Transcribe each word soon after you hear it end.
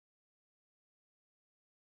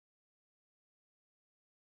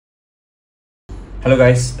Hello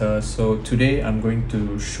guys, so today I'm going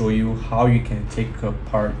to show you how you can take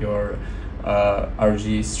apart your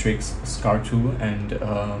RG Strix SCAR2 and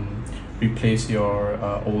replace your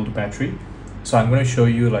old battery. So I'm going to show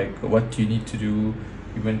you like what you need to do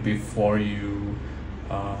even before you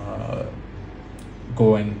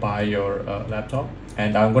go and buy your laptop,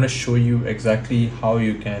 and I'm going to show you exactly how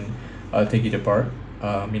you can take it apart.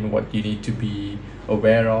 What you need to be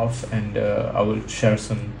aware of, and I will share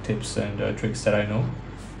some tips and tricks that I know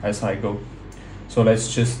as I go. So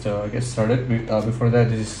let's just get started. Before that,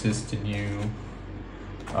 this is the new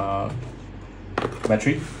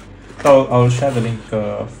battery. So I'll share the link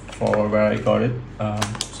for where I got it,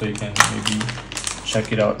 so you can maybe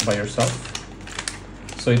check it out by yourself.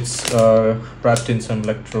 So it's wrapped in some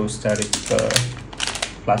electrostatic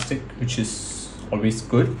plastic, which is always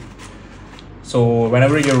good. So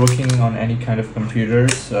whenever you're working on any kind of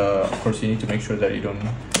computers, of course you need to make sure that you don't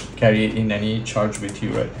carry in any charge with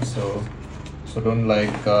you, right? So don't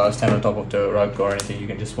like stand on top of the rug or anything. You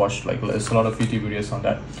can just watch, like, there's a lot of YouTube videos on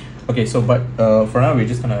that. Okay, so but for now we're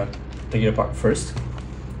just gonna take it apart first.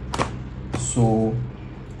 So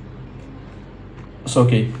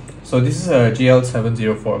okay, so this is a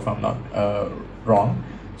GL704 if I'm not wrong.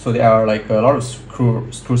 So there are like a lot of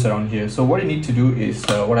screws around here. So what you need to do is,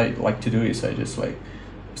 what I like to do is I just like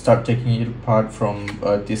start taking it apart from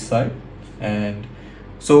this side. And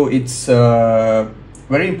so it's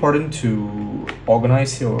very important to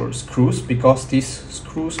organize your screws, because these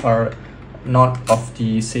screws are not of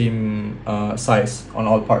the same size on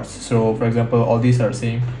all parts. So for example, all these are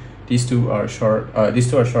same, these two are short, these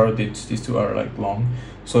two are like long.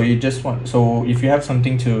 So you just want, so if you have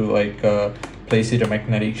something to like place it, a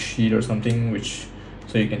magnetic sheet or something,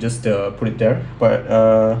 so you can just put it there. But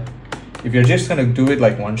if you're just gonna do it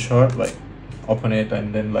like one shot, like open it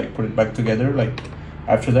and then like put it back together like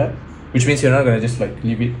after that, which means you're not gonna just like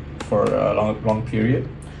leave it for a long period.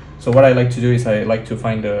 So what I like to do is I like to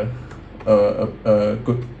find a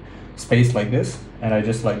good space like this, and I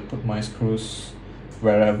just like put my screws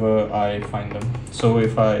wherever I find them. So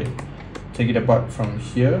if I take it apart from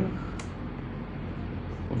here,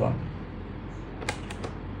 hold on.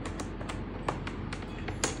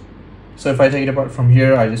 So if I take it apart from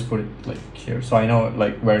here, I just put it like here, so I know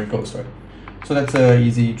like where it goes, right? So that's a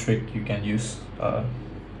easy trick you can use.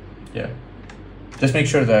 Yeah, just make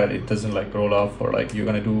sure that it doesn't like roll off, or like you're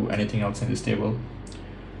gonna do anything else in this table.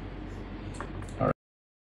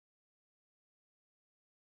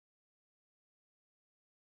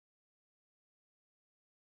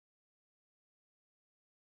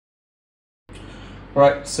 All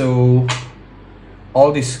right, so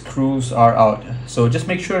all these screws are out. So just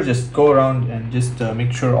make sure, just go around and just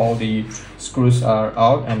make sure all the screws are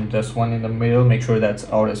out, and there's one in the middle, make sure that's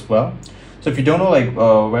out as well. So if you don't know like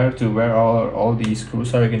where all these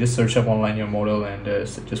screws are, you can just search up online your model and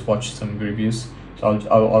just watch some reviews. So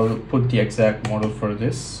I'll put the exact model for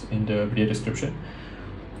this in the video description.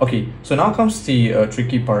 Okay, so now comes the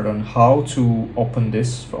tricky part on how to open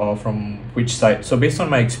this from which side. So based on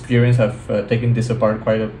my experience, I've taken this apart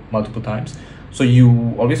multiple times. So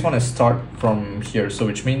you always want to start from here. So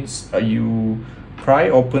which means you pry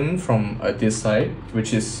open from this side,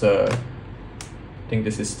 which is I think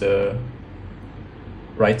this is the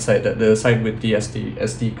right side, the side with the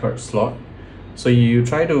SD card slot. So you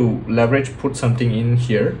try to put something in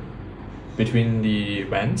here between the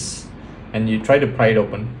vents, and you try to pry it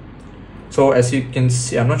open. So as you can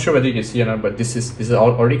see, I'm not sure whether you can see or not, but this is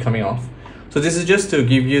already coming off. So this is just to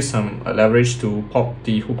give you some leverage to pop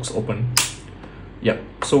the hooks open. Yep.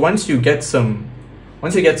 So once you get some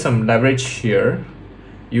leverage here,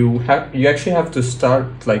 you actually have to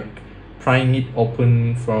start like prying it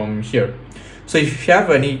open from here. So if you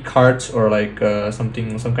have any cards or like some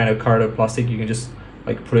kind of card or plastic, you can just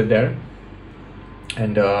like put it there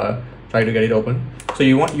and try to get it open. So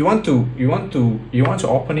you want to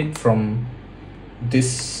open it from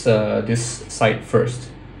this this side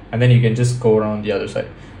first, and then you can just go around the other side.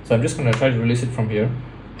 So I'm just gonna try to release it from here.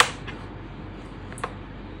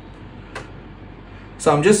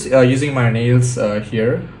 So I'm just using my nails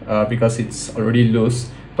here because it's already loose.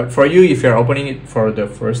 But for you, if you're opening it for the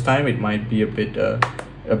first time, it might be a bit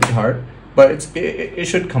hard. But it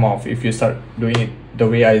should come off if you start doing it the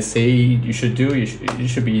way I say you should do. It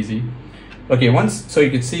should be easy. Okay, so you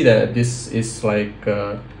can see that this is like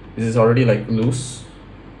this is already like loose.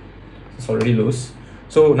 It's already loose.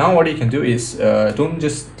 So now what you can do is don't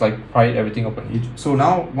just like pry everything open. So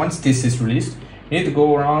now once this is released, you need to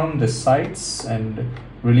go around the sides and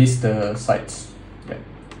release the sides. Okay.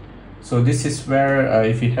 So this is where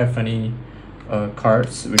if you have any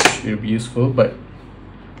cards, which will be useful, but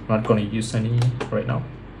not going to use any right now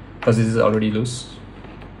because this is already loose.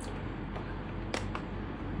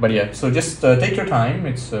 But yeah, so just take your time.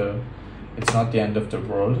 It's not the end of the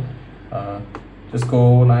world. Just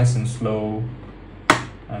go nice and slow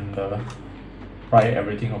and pry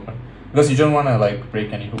everything open, because you don't want to like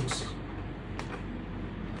break any hooks.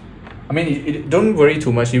 I mean, don't worry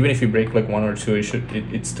too much. Even if you break like one or two,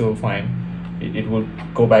 it's still fine. It will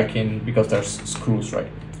go back in because there's screws,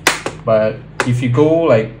 right? But if you go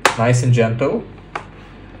like nice and gentle,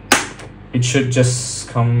 it should just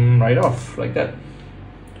come right off like that.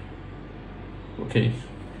 Okay,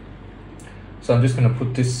 so I'm just gonna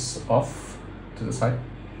put this off to the side.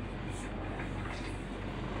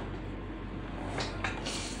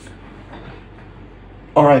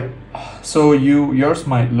 All right, so yours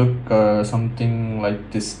might look something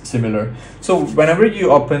like this, similar. So whenever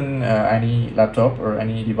you open any laptop or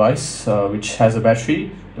any device which has a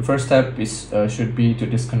battery, the first step is should be to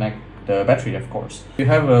disconnect the battery, of course. If you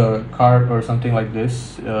have a card or something like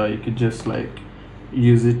this, you could just like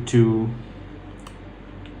use it to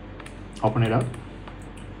open it up.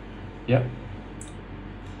 Yep.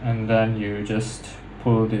 And then you just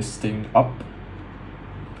pull this thing up.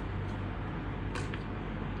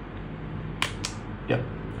 Yep.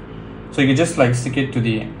 So you can just like stick it to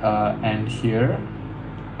the end here,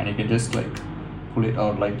 and you can just like pull it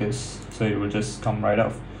out like this, so it will just come right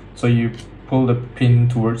off. So you pull the pin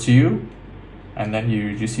towards you, and then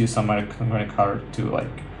you just use some kind of card to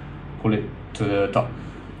like pull it to the top.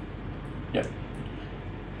 Yeah.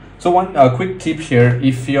 So one quick tip here: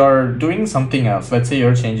 if you're doing something else, let's say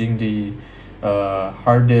you're changing the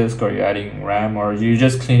hard disk, or you're adding RAM, or you're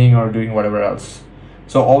just cleaning or doing whatever else,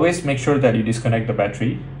 so always make sure that you disconnect the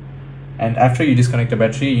battery. And after you disconnect the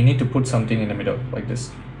battery, you need to put something in the middle like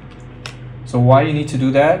this. So why you need to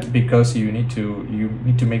do that? Because you need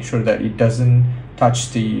to make sure that it doesn't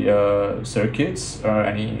touch the circuits or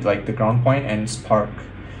any like the ground point and spark.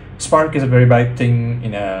 Spark is a very bad thing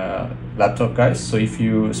in a laptop, guys. So if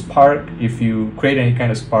you create any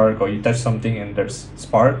kind of spark, or you touch something and there's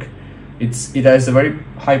spark, it has a very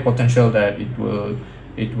high potential that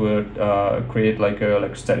it would create like a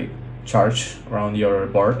electrostatic charge around your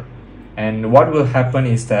board. And what will happen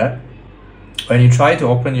is that when you try to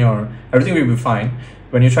open everything will be fine.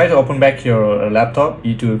 When you try to open back your laptop,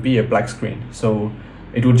 it will be a black screen. So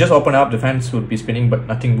it will just open up, the fans will be spinning, but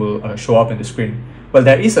nothing will show up in the screen. Well,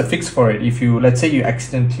 there is a fix for it. If you, let's say you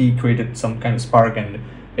accidentally created some kind of spark and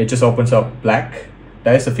it just opens up black,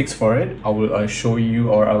 there is a fix for it. I will show you,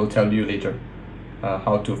 or I will tell you later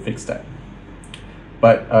how to fix that.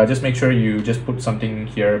 But just make sure you just put something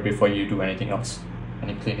here before you do anything else,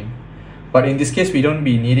 any cleaning. But in this case, we won't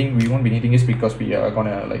be needing this, because we are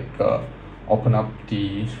gonna like open up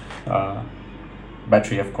the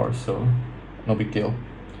battery, of course, so no big deal.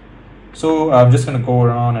 So I'm just gonna go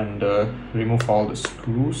around and remove all the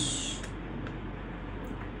screws.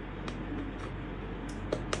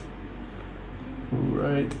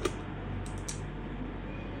 Right.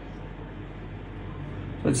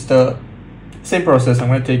 So it's the same process. I'm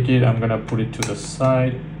gonna take it, I'm gonna put it to the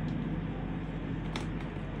side.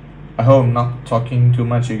 I hope I'm not talking too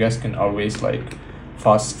much. You guys can always like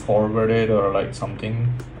fast forward it or like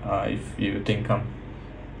something if you think I'm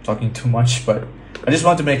talking too much, but I just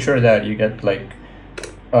want to make sure that you get like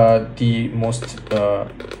the most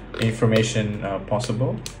information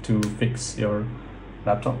possible to fix your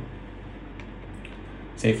laptop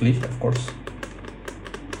safely, of course.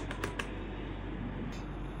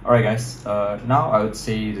 Alright guys, now I would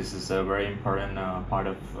say this is a very important part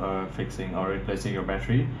of fixing or replacing your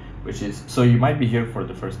battery, which is, so you might be here for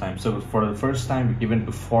the first time. So for the first time, even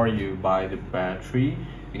before you buy the battery,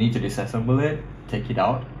 you need to disassemble it, take it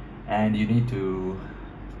out, and you need to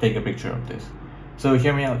take a picture of this. So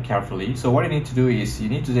hear me out carefully. So what you need to do is you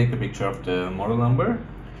need to take a picture of the model number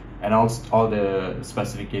and also all the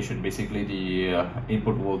specification, basically the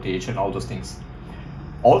input voltage and all those things.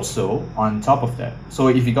 Also on top of that, so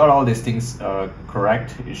if you got all these things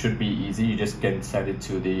correct, it should be easy. You just can send it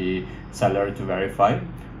to the seller to verify.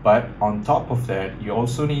 But on top of that, you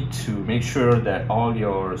also need to make sure that all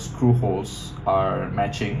your screw holes are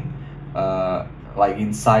matching, like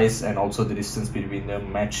in size, and also the distance between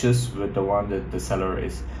them matches with the one that the seller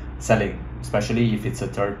is selling, especially if it's a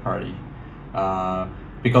third party.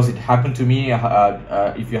 Because it happened to me,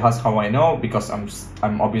 if you ask how I know, because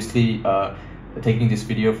I'm obviously taking this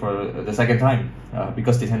video for the second time,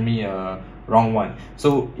 because they sent me a wrong one.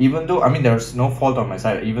 So even though, I mean, there's no fault on my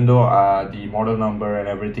side, even though the model number and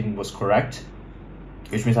everything was correct,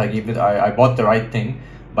 which means I bought the right thing,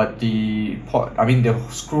 but the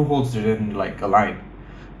screw holes didn't like align.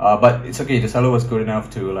 but it's okay. The seller was good enough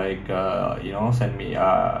to like you know, send me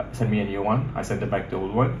a new one. I sent it back the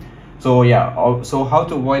old one. So yeah, so how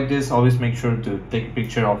to avoid this? Always make sure to take a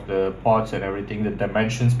picture of the pots and everything, the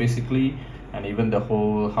dimensions basically, and even the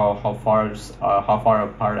whole how far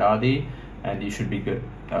apart are they, and you should be good.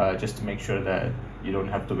 Just to make sure that you don't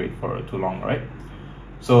have to wait for too long, right?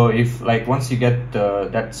 So if like once you get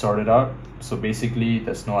that sorted out, so basically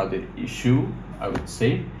there's no other issue, I would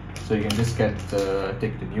say. So you can just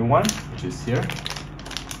take the new one, which is here.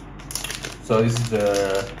 So this is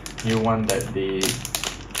the new one that they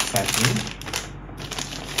sent me.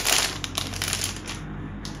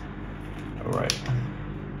 Alright.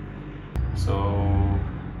 So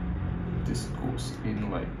this goes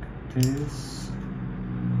in like this.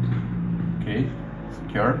 Okay,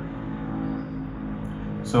 secure.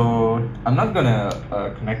 So I'm not gonna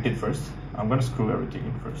connect it first. I'm gonna screw everything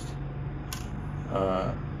in first.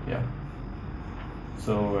 Yeah.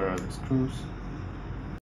 So where are the screws?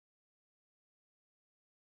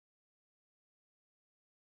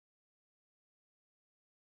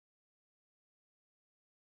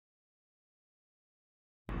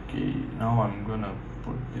 Okay, now I'm gonna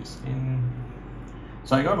put this in.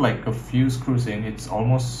 So I got like a few screws in. It's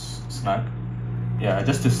almost snug. Yeah,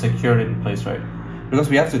 just to secure it in place, right? Because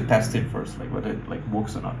we have to test it first, like whether it like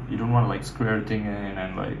works or not. You don't want to like screw everything in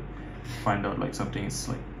and like find out like something is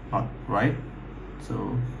like not right. So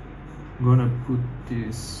I'm gonna put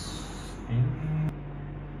this in.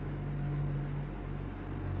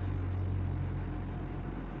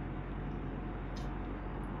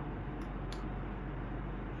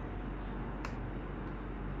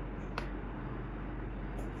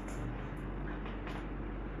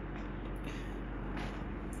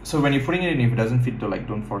 So when you're putting it in, if it doesn't fit, like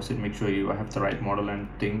don't force it. Make sure you have the right model and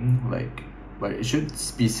thing, like, but it should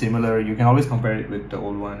be similar. You can always compare it with the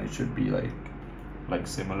old one. It should be like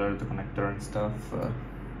similar, the connector and stuff.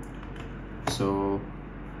 So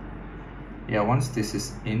yeah, once this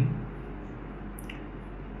is in,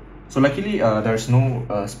 so luckily there's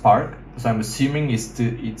no spark. So I'm assuming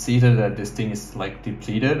it's either that this thing is like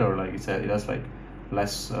depleted or like it has like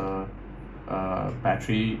less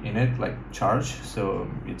battery in it, like charge, so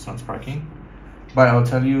it's not sparking. But I'll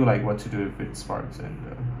tell you like what to do if it sparks, and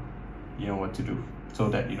you know what to do, so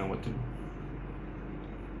that you know what to do.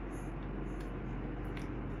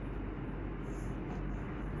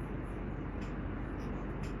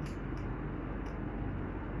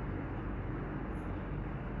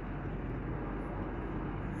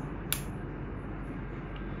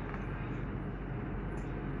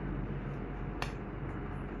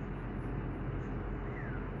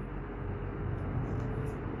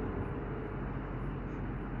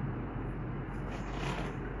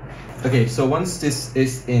 Okay, so once this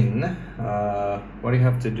is in, what you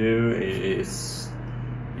have to do is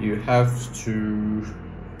you have to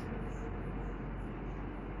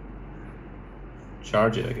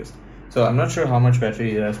charge it, I guess. So I'm not sure how much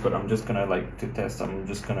battery it has, but I'm just gonna like to test. I'm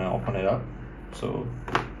just gonna open it up. So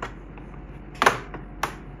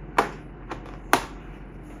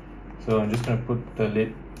I'm just gonna put the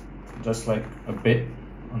lid just like a bit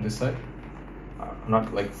on this side,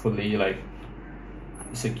 not like fully like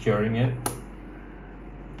securing it,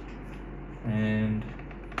 and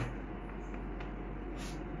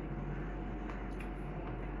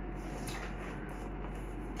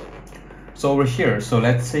so over here, so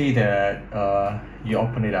let's say that you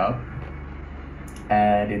open it up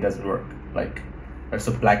and it doesn't work, like there's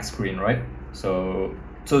a black screen, right? So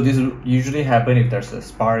this usually happen if there's a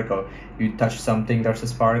spark or you touch something, there's a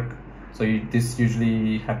spark. So this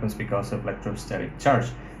usually happens because of electrostatic charge.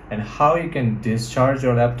 And how you can discharge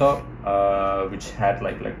your laptop, which had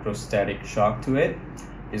like electrostatic shock to it,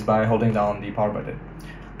 is by holding down the power button.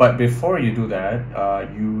 But before you do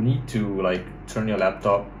that, you need to like turn your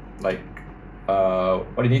laptop, like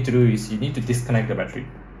what you need to do is you need to disconnect the battery.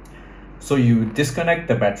 So you disconnect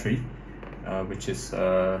the battery, which is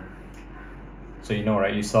so you know,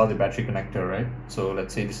 right? You saw the battery connector, right? So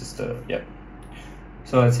let's say this is the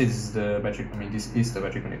So let's say this is the battery. I mean, this is the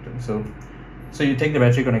battery connector. So you take the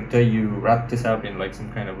battery connector, you wrap this up in like some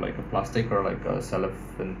kind of like a plastic or like a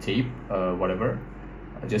cellophane tape, whatever,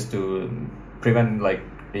 just to prevent like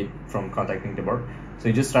it from contacting the board. So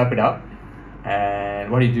you just wrap it up, and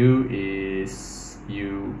what you do is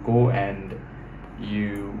you go and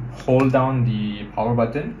you hold down the power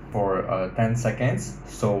button for 10 seconds.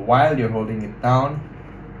 So while you're holding it down,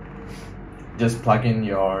 just plug in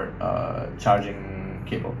your charging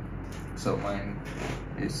cable. So mine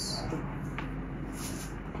is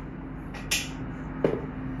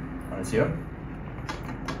here.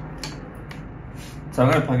 So I'm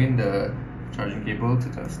gonna plug in the charging cable to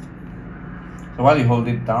test. So while you hold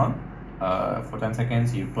it down for 10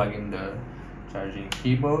 seconds, you plug in the charging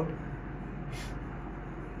cable.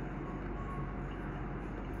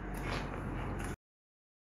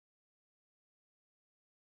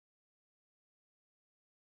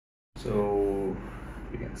 So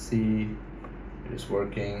you can see it is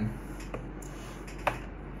working.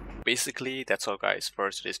 Basically, that's all guys for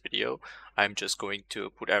today's video. I'm just going to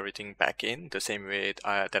put everything back in the same way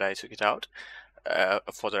that I took it out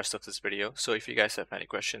for the rest of this video. So if you guys have any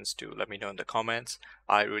questions, do let me know in the comments.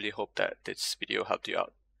 I really hope that this video helped you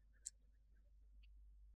out.